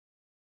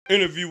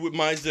interview with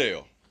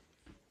Mizell.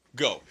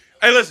 Go.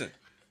 Hey, listen.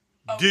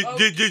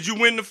 Did you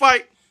win the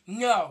fight?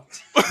 No.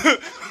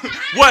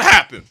 What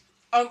happened?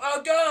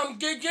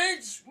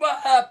 This what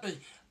happened.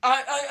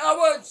 I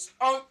was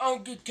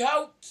on the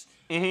couch.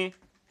 Mm-hmm.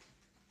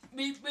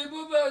 We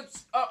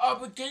was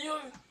over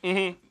there.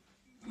 Mm-hmm.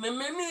 Maybe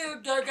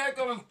they're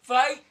gonna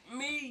fight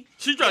me.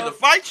 She tried to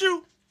fight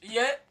you?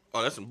 Yeah.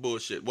 Oh, that's some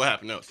bullshit. What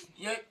happened else?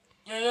 Yeah.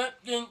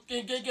 Then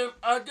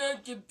I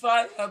got to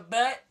fight her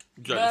back.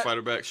 You tried to fight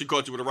her back. She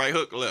caught you with a right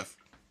hook or left?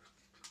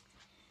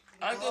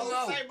 I don't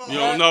know. You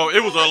don't know.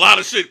 It was a lot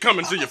of shit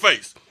coming to your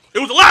face. It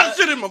was a lot of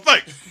shit in my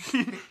face.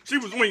 She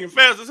was swinging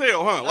fast as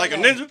hell, huh? Like a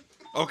ninja?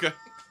 Okay.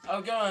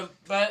 Okay,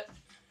 but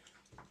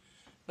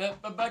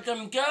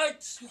them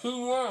guys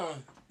who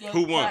won.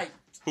 Who won? Fight.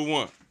 Who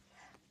won?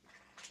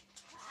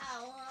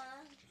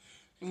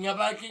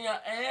 Nobody can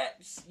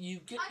ask you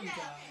didn't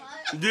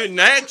die. Didn't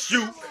ask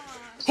you.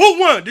 Who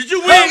won? Did you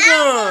win? Who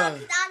won?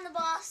 I'm the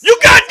boss. You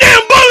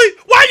goddamn bully!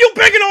 Why you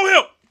picking on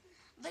him?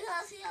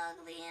 Because he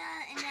ugly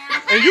and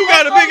now. And you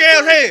got a big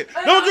ass head.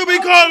 Don't you be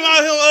calling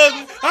out him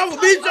ugly. I will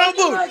beat your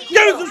booty.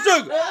 Give me some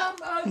sugar.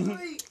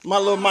 My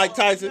little Mike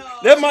Tyson.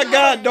 That's my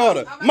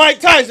goddaughter. Mike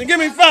Tyson, give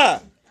me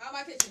 5.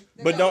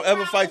 But don't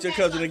ever fight your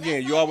cousin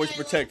again. You always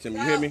protect him.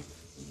 You hear me?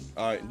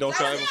 All right. Don't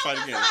y'all ever fight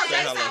again.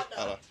 Say hello.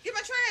 Hello. Get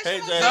my trash. Hey,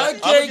 Jay.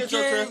 I'll get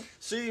your trash.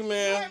 See you,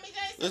 man.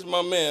 This is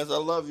my man. I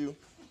love you.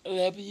 I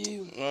love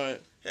you. All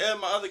right. Hey,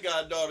 my other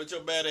goddaughter, your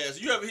badass.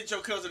 You ever hit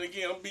your cousin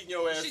again, I'm beating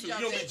your ass too. You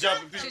don't be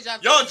jumping people.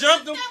 Y'all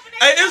jumped them?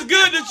 Hey, it's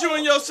good that you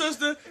and your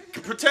sister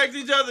can protect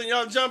each other and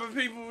y'all jumping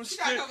people and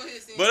shit.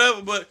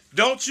 Whatever, but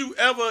don't you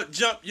ever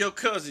jump your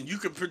cousin. You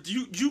can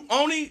you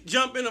only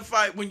jump in a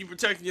fight when you're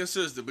protecting your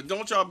sister, but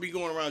don't y'all be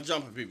going around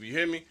jumping people. You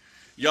hear me?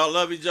 Y'all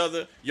love each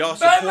other. Y'all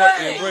support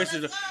and embrace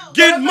each other.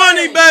 Get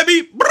money,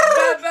 baby.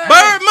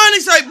 Bird money,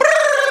 say.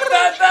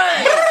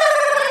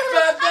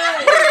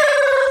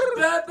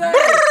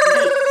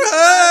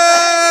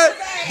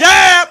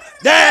 Dab,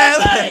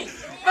 dab,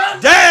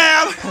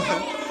 dab,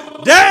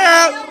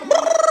 dab.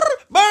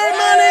 Bird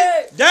money,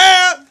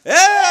 dab. Hey,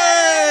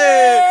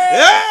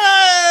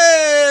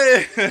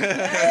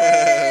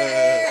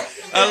 hey.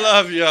 I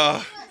love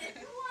y'all.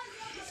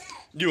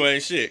 You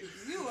ain't shit.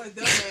 You a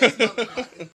dumbass motherfucker.